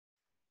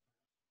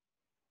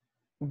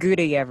Good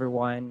day,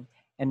 everyone,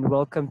 and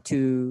welcome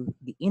to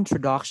the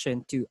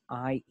introduction to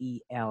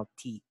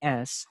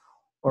IELTS,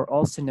 or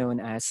also known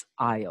as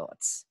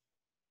IELTS.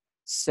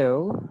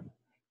 So,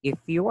 if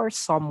you are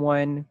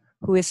someone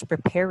who is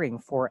preparing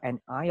for an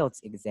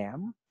IELTS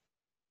exam,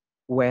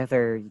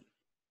 whether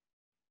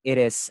it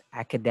is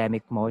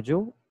academic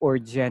module or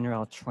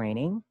general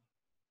training,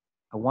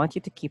 I want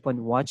you to keep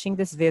on watching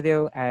this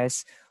video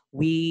as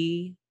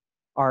we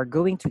are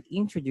going to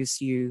introduce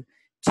you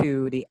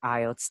to the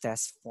IELTS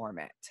test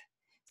format.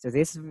 So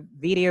this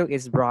video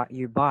is brought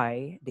you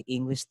by the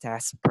English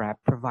test prep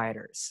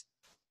providers.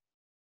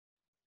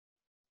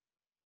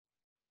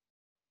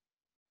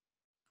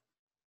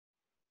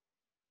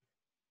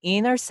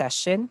 In our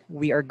session,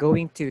 we are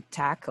going to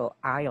tackle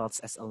IELTS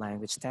as a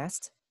language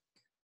test,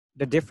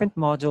 the different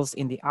modules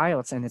in the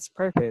IELTS and its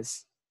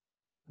purpose.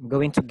 I'm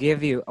going to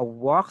give you a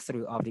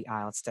walkthrough of the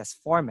IELTS test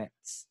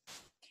formats,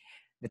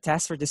 the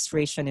test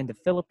registration in the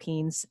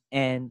Philippines,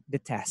 and the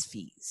test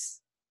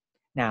fees.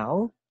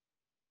 Now,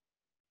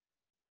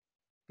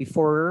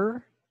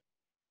 before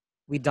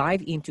we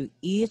dive into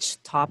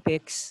each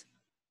topics,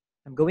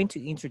 I'm going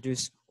to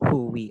introduce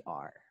who we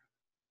are.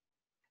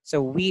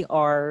 So we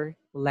are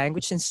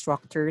language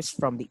instructors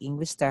from the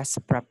English test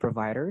prep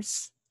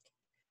providers.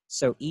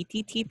 So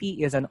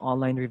ETTP is an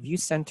online review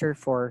center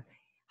for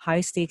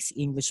high-stakes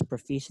English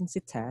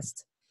proficiency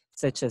tests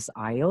such as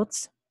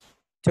IELTS,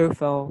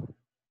 TOEFL,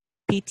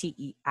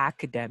 PTE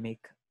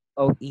Academic,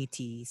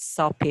 OET,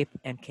 SELPIP,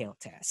 and CALE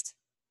test.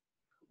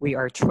 We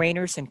are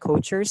trainers and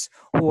coaches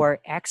who are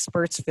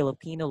experts,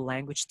 Filipino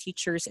language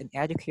teachers and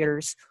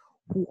educators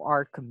who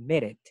are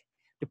committed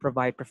to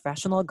provide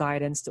professional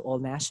guidance to all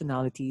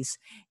nationalities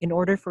in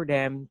order for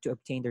them to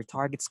obtain their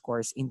target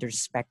scores in their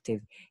respective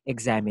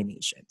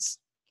examinations.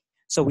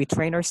 So we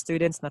train our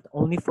students not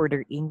only for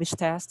their English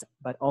test,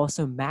 but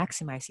also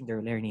maximizing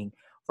their learning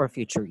for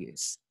future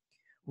use.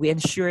 We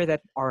ensure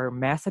that our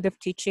method of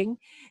teaching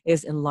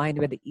is in line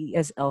with the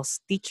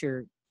ESL's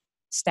teacher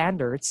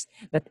standards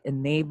that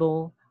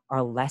enable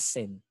our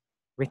lesson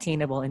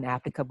retainable and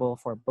applicable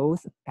for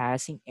both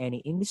passing any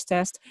English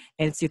test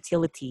and its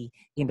utility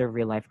in the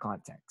real life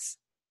context.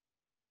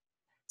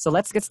 So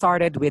let's get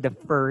started with the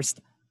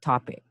first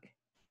topic,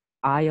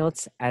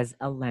 IELTS as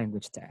a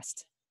language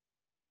test.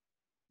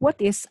 What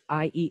is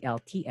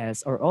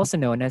IELTS, or also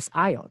known as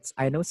IELTS?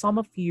 I know some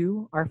of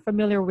you are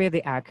familiar with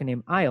the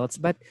acronym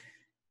IELTS, but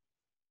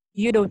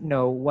you don't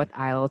know what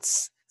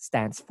IELTS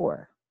stands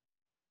for.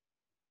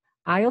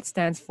 IELTS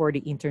stands for the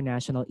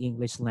International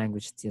English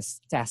Language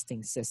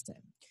Testing System.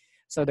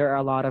 So there are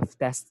a lot of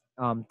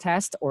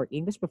tests or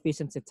English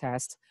proficiency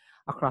tests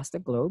across the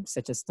globe,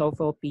 such as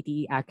TOEFL,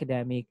 PTE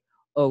Academic,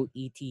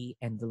 OET,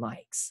 and the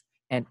likes.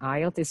 And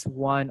IELTS is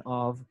one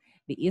of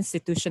the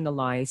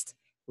institutionalized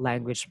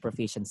language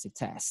proficiency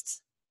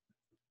tests.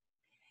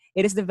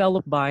 It is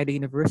developed by the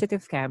University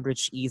of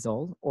Cambridge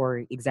ESOL,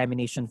 or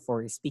Examination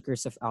for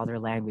Speakers of Other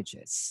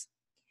Languages.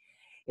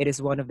 It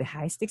is one of the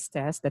high-stakes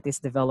tests that is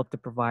developed to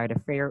provide a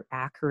fair,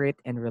 accurate,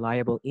 and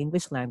reliable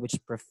English language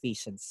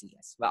proficiency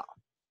as well.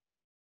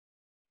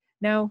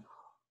 Now,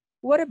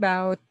 what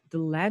about the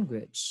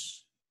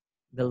language?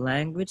 The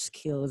language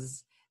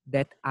skills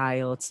that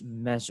IELTS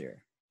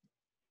measure.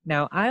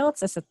 Now,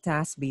 IELTS as a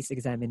task-based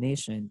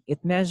examination,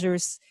 it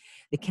measures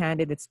the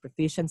candidate's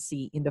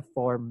proficiency in the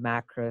four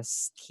macro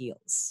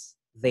skills.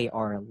 They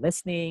are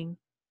listening,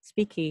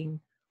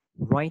 speaking,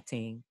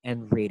 writing,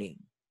 and reading.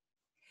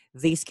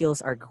 These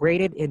skills are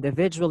graded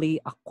individually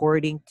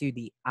according to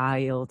the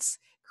IELTS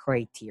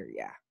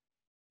criteria.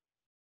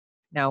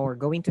 Now we're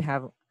going to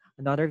have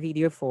another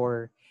video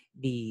for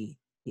the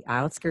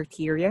IELTS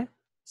criteria,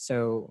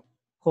 so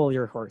hold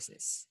your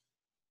horses.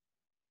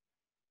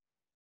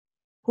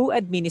 Who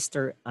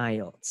administer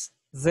IELTS?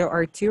 There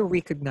are two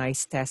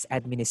recognized test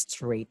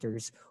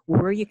administrators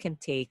where you can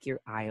take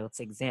your IELTS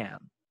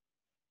exam.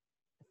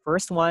 The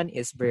first one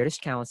is British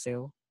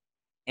Council,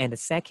 and the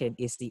second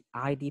is the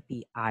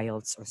IDP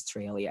IELTS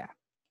Australia.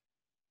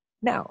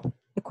 Now,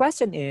 the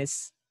question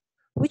is,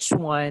 which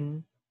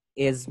one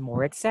is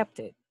more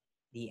accepted?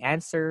 The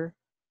answer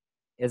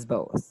is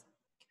both.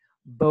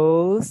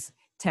 Both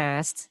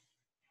tests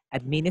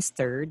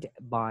administered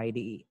by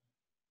the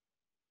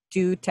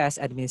two test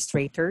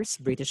administrators,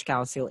 British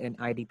Council and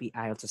IDP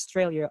IELTS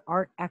Australia,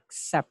 are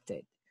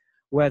accepted.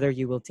 Whether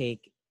you will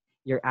take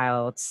your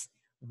IELTS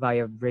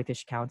via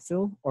British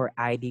Council or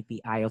IDP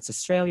IELTS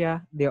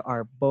Australia, they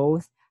are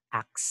both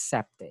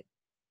accepted.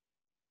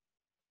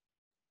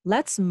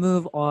 Let's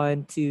move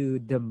on to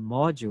the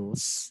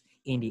modules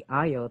in the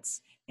IELTS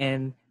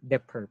and the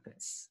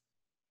purpose.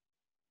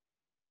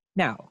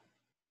 Now,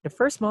 the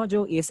first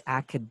module is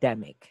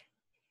academic.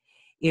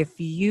 If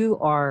you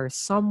are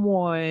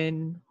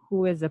someone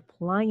who is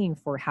applying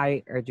for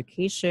higher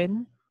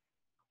education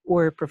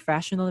or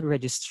professional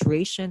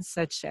registration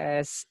such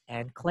as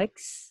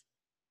NCLEX,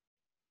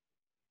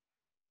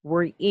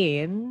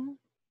 wherein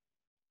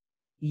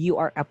you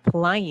are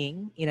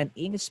applying in an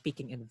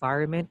English-speaking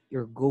environment,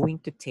 you're going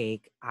to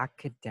take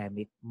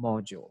academic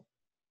module.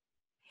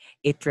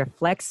 It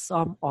reflects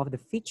some of the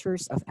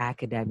features of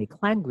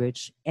academic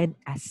language and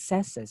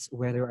assesses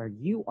whether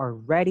you are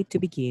ready to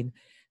begin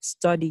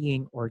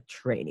studying or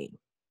training.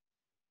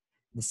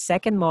 The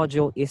second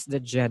module is the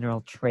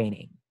general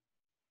training.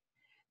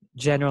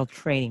 General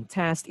training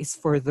test is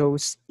for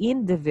those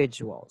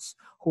individuals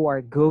who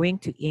are going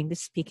to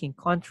English-speaking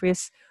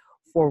countries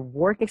for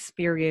work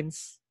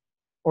experience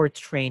or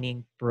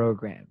training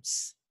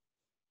programs.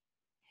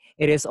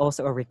 It is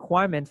also a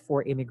requirement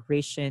for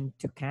immigration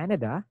to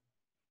Canada,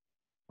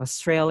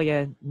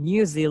 Australia,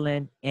 New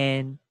Zealand,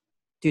 and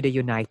to the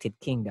United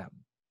Kingdom.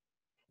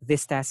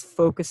 This test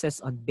focuses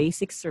on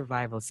basic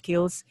survival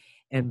skills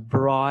and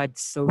broad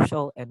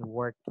social and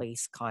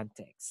workplace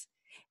context.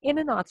 In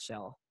a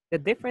nutshell, the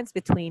difference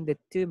between the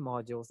two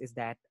modules is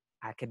that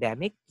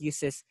academic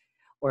uses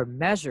or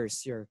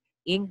measures your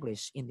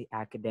English in the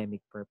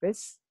academic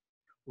purpose,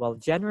 while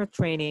general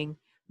training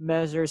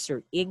measures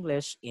your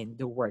English in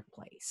the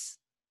workplace.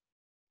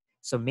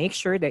 So make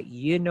sure that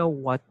you know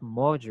what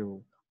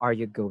module are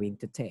you going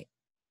to take.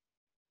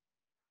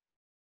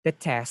 The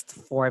test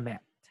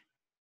format.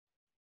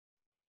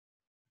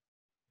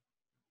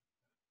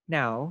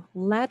 Now,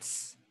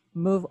 let's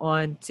move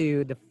on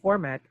to the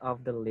format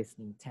of the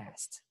listening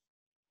test.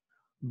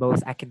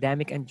 Both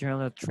academic and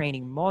general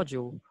training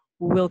module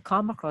will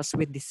come across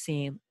with the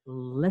same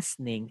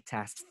listening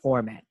test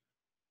format.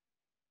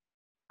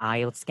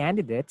 IELTS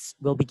candidates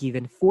will be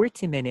given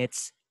 40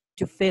 minutes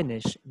to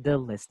finish the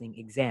listening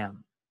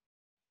exam.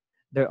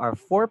 There are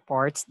 4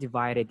 parts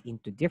divided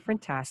into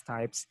different task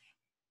types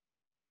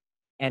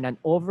and an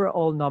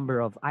overall number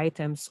of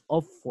items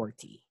of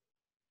 40.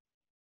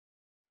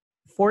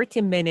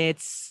 40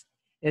 minutes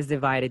is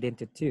divided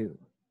into 2.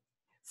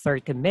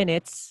 30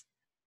 minutes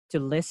to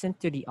listen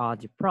to the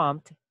audio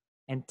prompt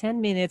and 10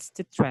 minutes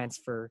to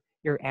transfer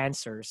your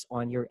answers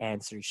on your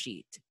answer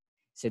sheet.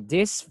 So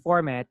this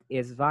format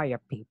is via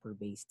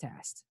paper-based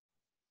test.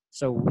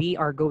 So we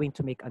are going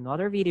to make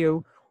another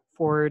video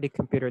for the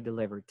computer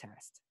delivered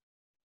test.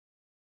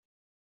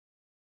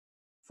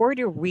 For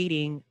the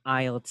reading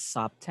IELTS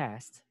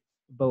sub-test,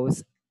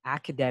 both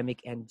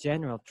academic and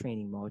general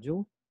training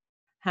module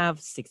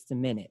have 60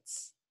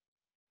 minutes.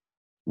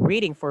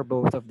 Reading for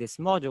both of these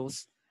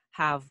modules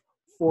have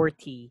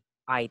 40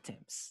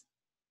 items,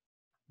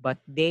 but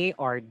they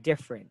are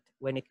different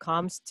when it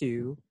comes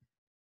to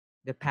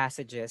the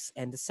passages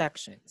and the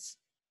sections.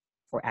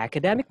 For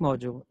academic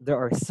module, there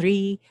are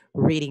 3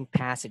 reading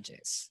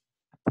passages,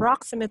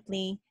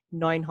 approximately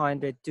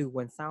 900 to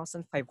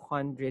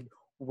 1,500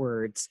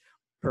 words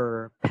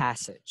per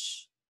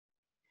passage.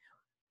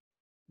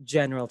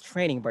 General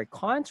training, by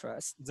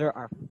contrast, there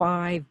are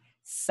 5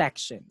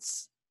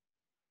 sections.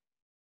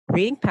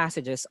 Reading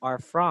passages are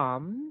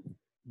from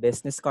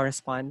business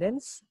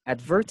correspondence,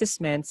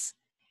 advertisements,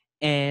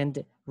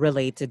 and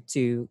related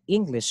to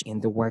English in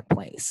the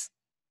workplace.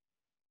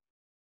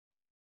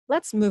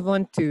 Let's move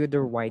on to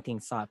the writing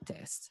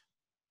subtest.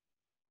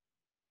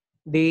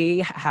 They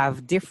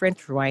have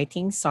different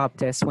writing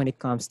subtests when it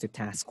comes to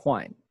task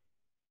 1.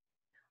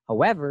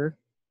 However,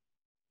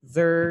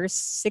 there's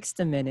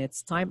 60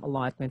 minutes time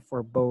allotment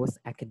for both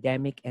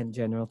academic and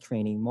general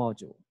training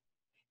module,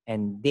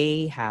 and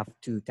they have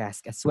 2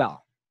 tasks as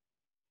well.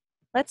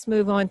 Let's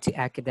move on to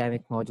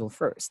academic module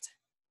first.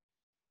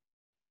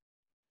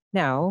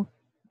 Now,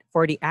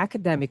 for the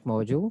academic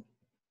module,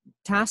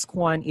 task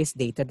 1 is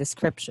data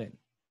description.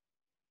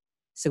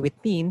 So it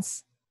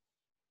means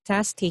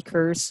test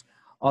takers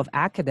of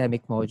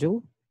academic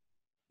module,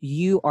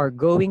 you are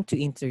going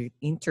to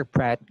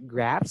interpret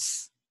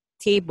graphs,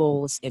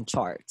 tables, and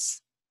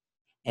charts.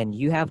 And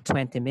you have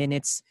 20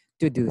 minutes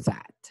to do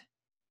that.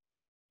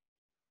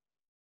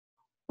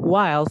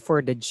 While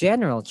for the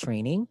general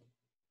training,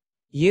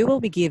 you will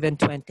be given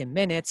 20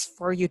 minutes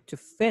for you to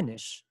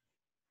finish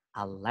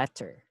a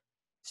letter.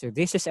 So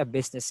this is a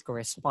business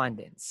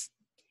correspondence.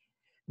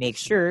 Make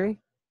sure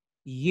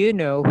you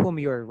know whom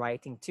you're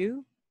writing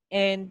to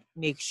and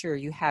make sure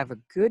you have a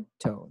good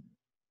tone.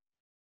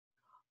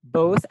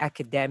 Both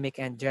academic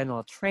and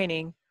general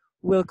training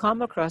will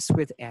come across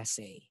with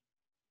essay.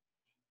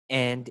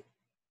 And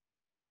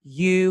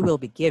you will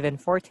be given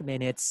 40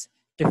 minutes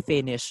to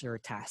finish your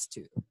task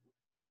 2.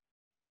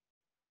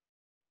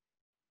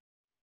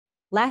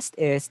 Last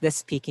is the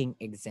speaking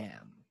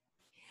exam.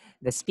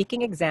 The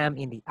speaking exam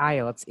in the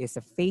IELTS is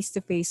a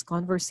face-to-face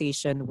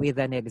conversation with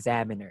an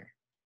examiner.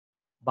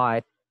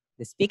 But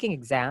the speaking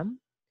exam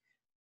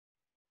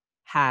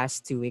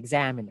has 2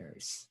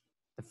 examiners.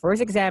 The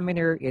first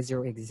examiner is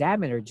your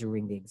examiner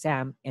during the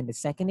exam, and the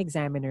second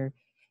examiner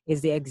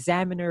is the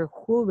examiner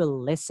who will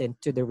listen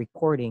to the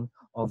recording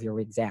of your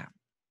exam.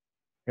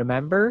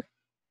 Remember,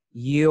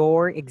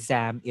 your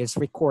exam is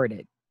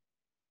recorded.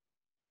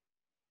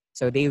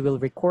 So they will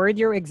record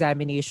your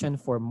examination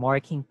for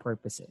marking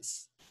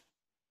purposes.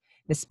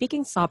 The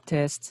speaking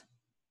subtest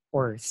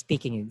or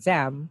speaking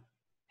exam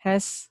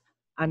has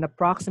an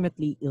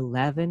approximately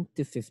 11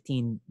 to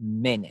 15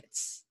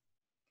 minutes.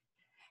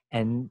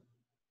 And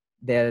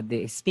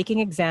the speaking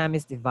exam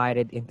is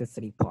divided into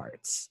 3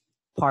 parts.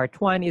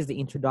 Part 1 is the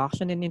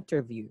introduction and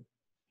interview.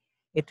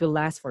 It will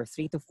last for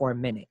 3 to 4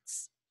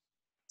 minutes.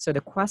 So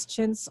the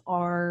questions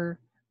are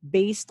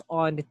based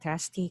on the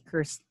test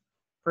taker's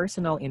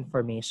personal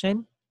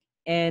information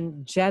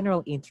and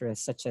general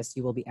interests, such as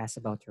you will be asked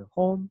about your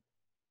home,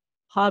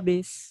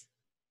 hobbies,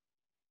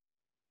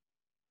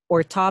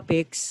 or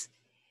topics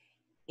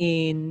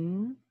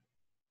in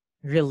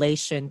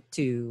relation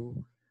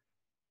to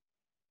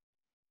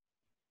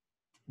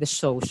the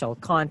social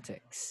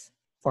context.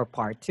 For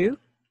part two,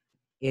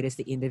 it is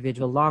the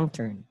individual long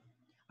term.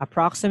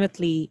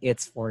 Approximately,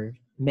 it's 4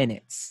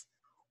 minutes.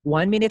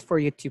 1 minute for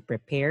you to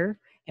prepare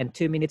and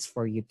 2 minutes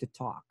for you to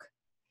talk.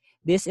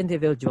 This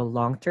individual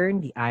long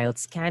term, the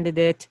IELTS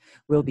candidate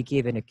will be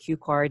given a cue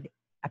card,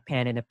 a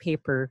pen, and a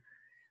paper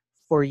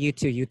for you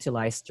to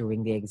utilize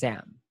during the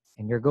exam.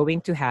 And you're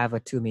going to have a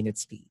 2 minute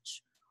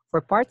speech.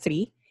 For part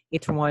three,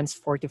 it runs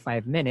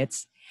 45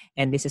 minutes,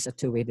 and this is a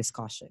two-way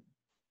discussion.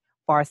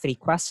 Part three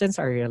questions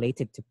are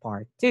related to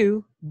part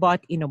two,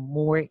 but in a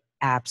more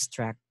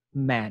abstract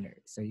manner.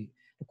 So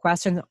the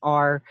questions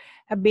are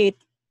a bit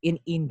in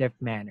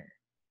in-depth manner.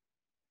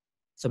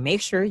 So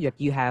make sure that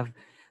you have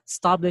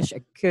established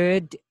a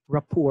good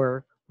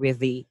rapport with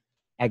the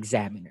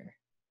examiner.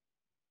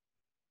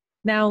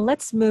 Now,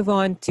 let's move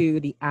on to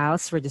the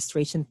IELTS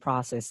registration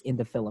process in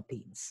the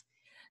Philippines.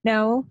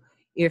 Now,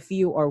 if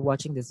you are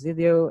watching this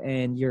video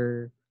and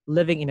you're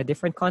living in a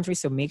different country,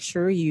 so make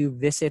sure you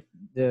visit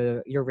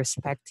your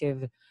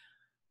respective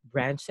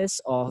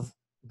branches of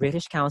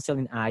British Council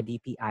and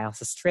IDP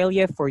IELTS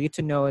Australia for you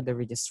to know the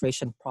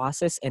registration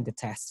process and the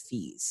test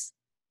fees.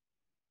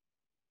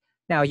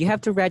 Now, you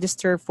have to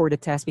register for the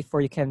test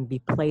before you can be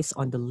placed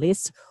on the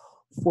list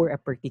for a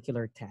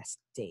particular test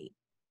date.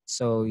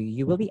 So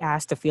you will be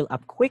asked to fill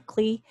up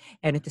quickly,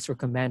 and it is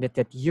recommended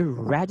that you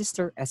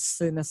register as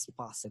soon as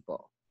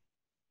possible.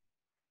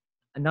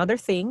 Another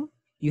thing,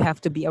 you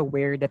have to be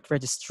aware that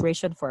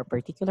registration for a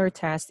particular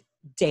test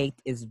date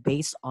is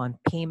based on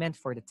payment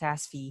for the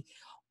test fee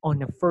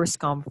on a first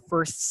come,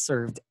 first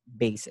served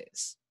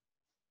basis.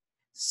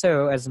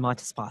 So as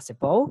much as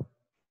possible,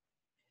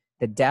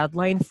 the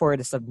deadline for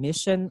the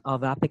submission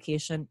of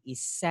application is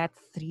set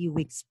 3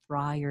 weeks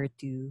prior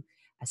to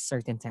a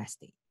certain test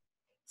date.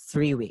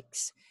 3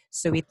 weeks.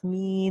 So it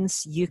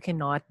means you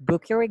cannot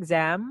book your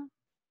exam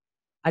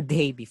a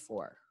day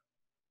before.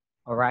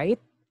 All right?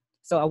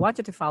 So I want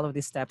you to follow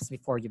these steps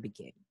before you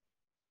begin.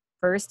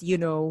 First, you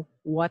know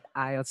what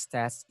IELTS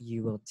test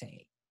you will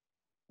take.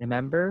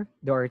 Remember,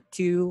 there are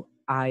two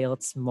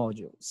IELTS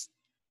modules,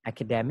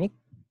 academic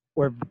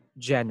or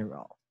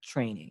general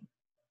training.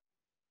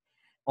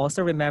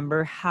 Also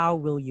remember, how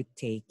will you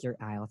take your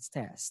IELTS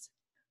test?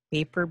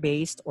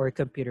 Paper-based or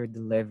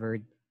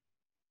computer-delivered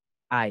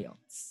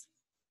IELTS.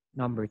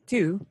 Number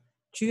two,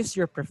 choose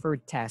your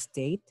preferred test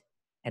date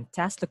and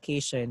test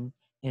location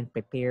and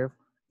prepare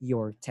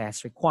your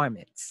test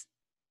requirements.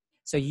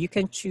 So you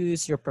can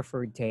choose your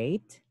preferred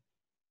date.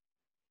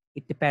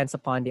 It depends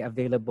upon the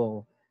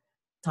available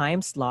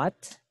time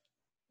slot,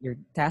 your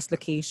test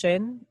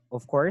location,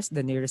 of course,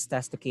 the nearest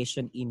test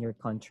location in your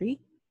country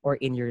or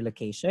in your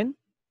location.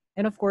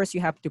 And of course,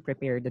 you have to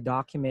prepare the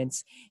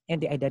documents and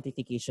the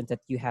identification that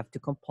you have to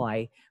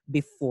comply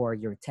before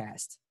your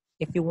test.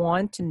 If you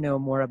want to know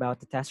more about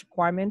the test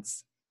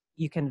requirements,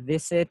 you can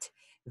visit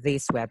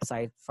this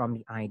website from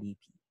the IDP.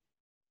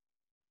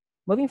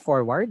 Moving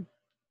forward,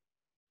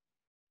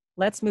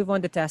 let's move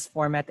on to test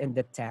format and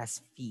the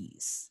test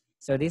fees.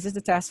 So this is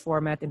the test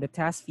format and the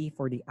test fee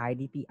for the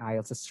IDP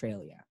IELTS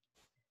Australia.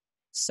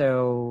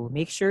 So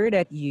make sure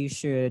that you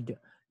should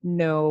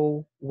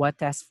know what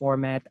test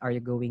format are you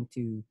going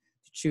to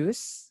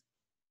choose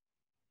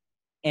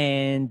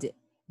and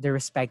the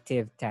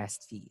respective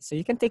test fee. So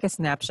you can take a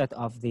snapshot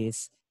of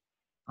this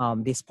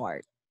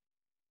part.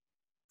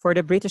 For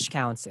the British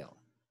Council,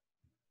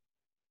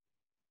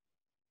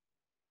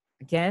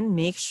 again,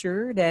 make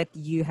sure that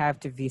you have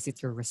to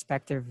visit your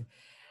respective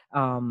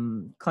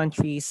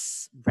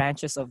countries,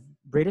 branches of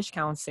British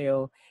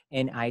Council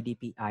and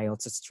IDP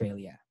IELTS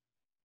Australia.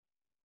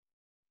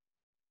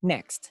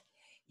 Next,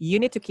 you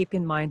need to keep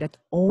in mind that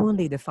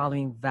only the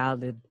following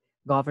valid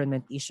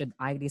government-issued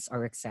IDs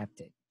are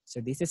accepted. So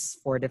this is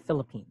for the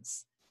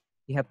Philippines.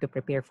 You have to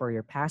prepare for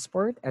your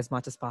passport as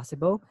much as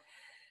possible.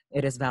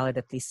 It is valid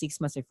at least 6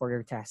 months before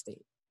your test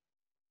date.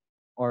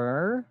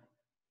 Or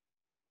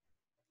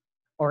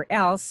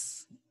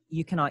else,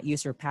 you cannot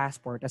use your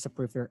passport as a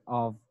proof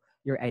of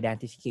your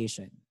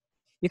identification.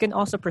 You can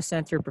also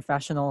present your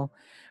Professional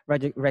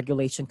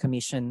Regulation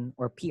Commission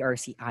or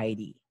PRC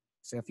ID.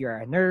 So if you're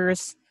a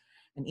nurse,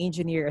 an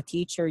engineer, a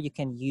teacher, you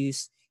can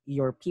use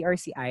your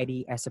PRC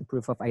ID as a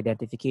proof of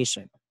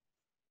identification.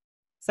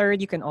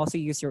 Third, you can also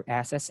use your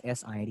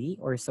SSS ID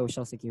or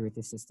Social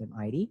Security System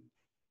ID,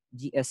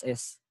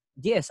 GSIS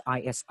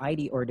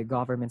ID or the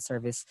Government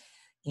Service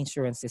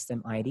Insurance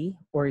System ID,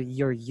 or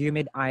your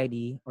UMID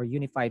ID or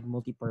Unified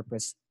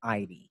Multipurpose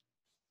ID.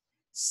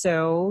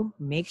 So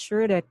make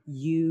sure that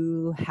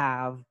you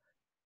have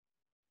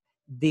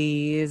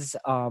these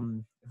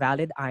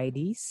valid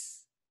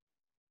IDs,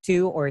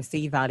 2 or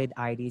 3 valid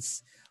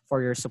IDs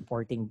for your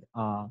supporting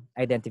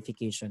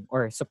identification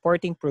or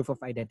supporting proof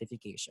of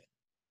identification.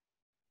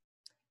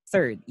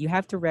 Third, you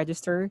have to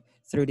register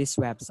through this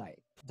website,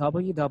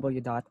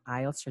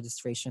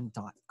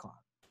 www.ieltsregistration.com.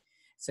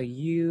 So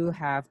you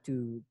have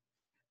to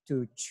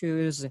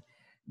choose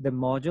the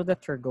module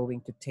that you're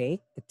going to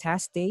take, the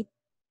test date,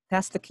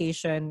 test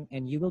location,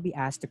 and you will be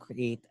asked to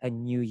create a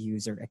new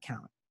user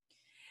account.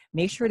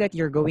 Make sure that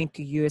you're going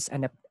to use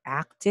an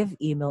active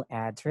email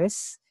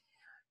address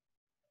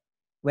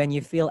when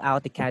you fill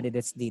out the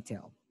candidate's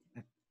detail.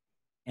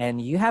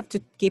 And you have to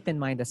keep in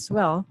mind as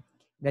well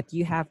that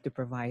you have to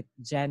provide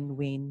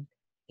genuine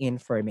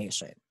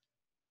information.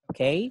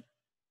 Okay?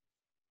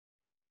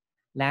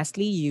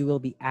 Lastly, you will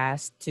be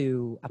asked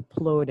to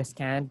upload a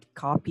scanned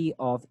copy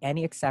of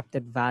any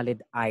accepted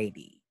valid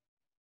ID.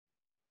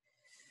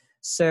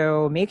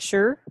 So make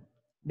sure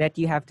that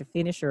you have to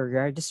finish your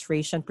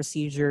registration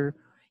procedure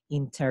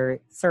in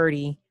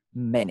 30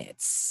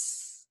 minutes.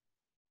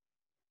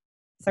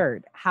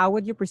 Third, how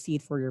would you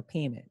proceed for your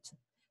payment?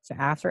 So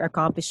after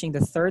accomplishing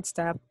the third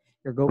step,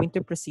 you're going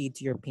to proceed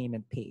to your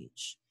payment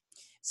page.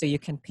 So you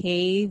can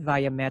pay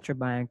via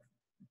Metrobank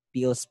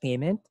bills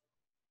payment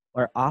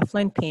or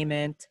offline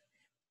payment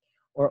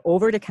or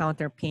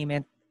over-the-counter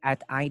payment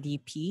at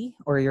IDP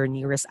or your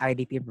nearest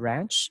IDP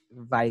branch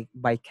by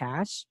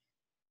cash,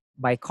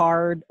 by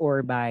card,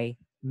 or by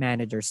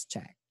manager's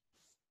check.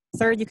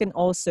 Third, you can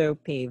also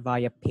pay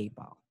via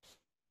PayPal.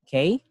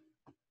 Okay?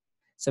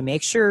 So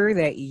make sure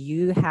that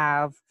you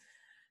have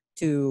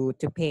to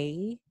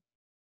pay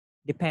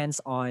depends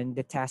on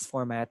the test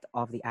format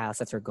of the IELTS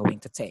that you're going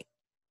to take.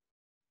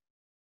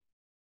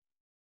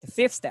 The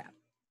fifth step,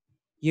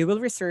 you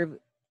will receive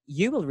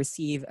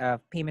a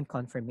payment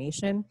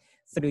confirmation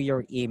through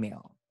your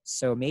email.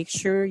 So make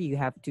sure you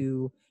have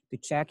to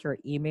check your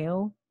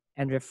email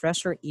and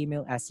refresh your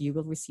email as you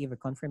will receive a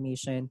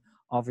confirmation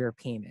of your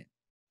payment.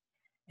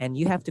 And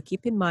you have to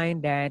keep in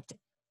mind that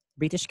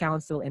British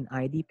Council and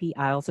IDP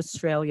IELTS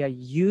Australia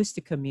used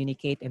to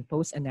communicate and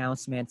post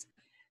announcements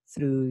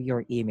through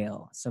your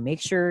email. So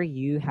make sure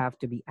you have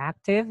to be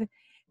active,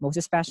 most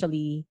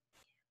especially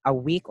a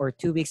week or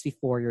 2 weeks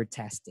before your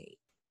test date,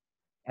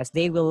 as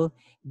they will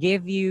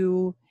give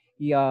you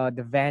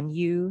the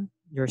venue,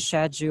 your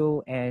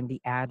schedule, and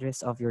the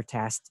address of your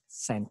test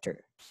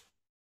center.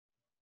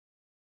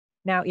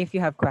 Now, if you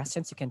have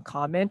questions, you can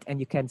comment and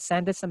you can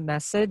send us a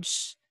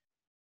message.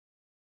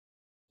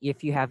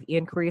 If you have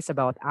inquiries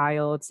about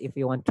IELTS, if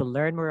you want to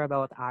learn more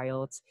about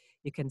IELTS,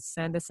 you can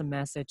send us a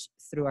message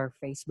through our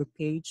Facebook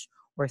page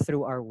or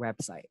through our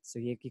website. So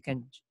you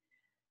can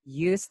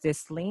use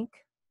this link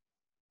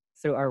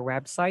through our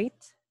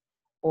website,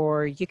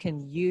 or you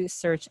can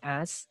search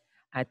us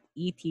at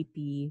ET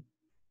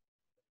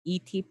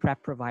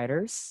Prep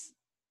Providers,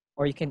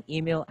 or you can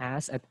email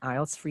us at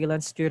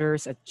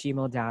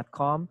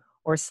IELTSfreelancetutors@gmail.com,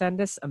 or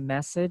send us a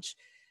message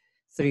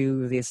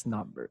through these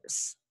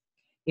numbers.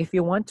 If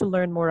you want to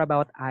learn more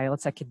about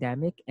IELTS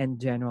academic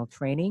and general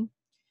training,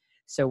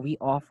 so we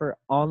offer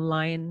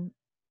online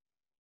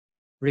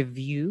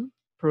review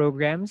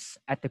programs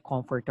at the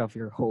comfort of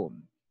your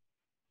home.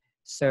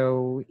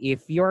 So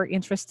if you're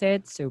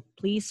interested, so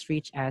please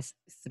reach us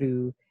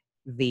through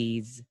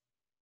these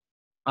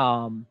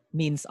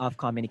means of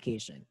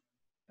communication.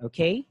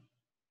 Okay?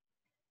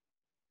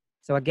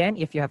 So again,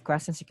 if you have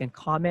questions, you can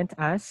comment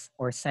us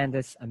or send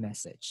us a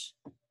message.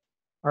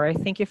 All right,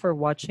 thank you for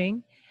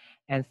watching,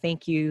 and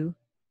thank you.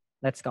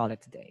 Let's call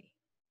it today.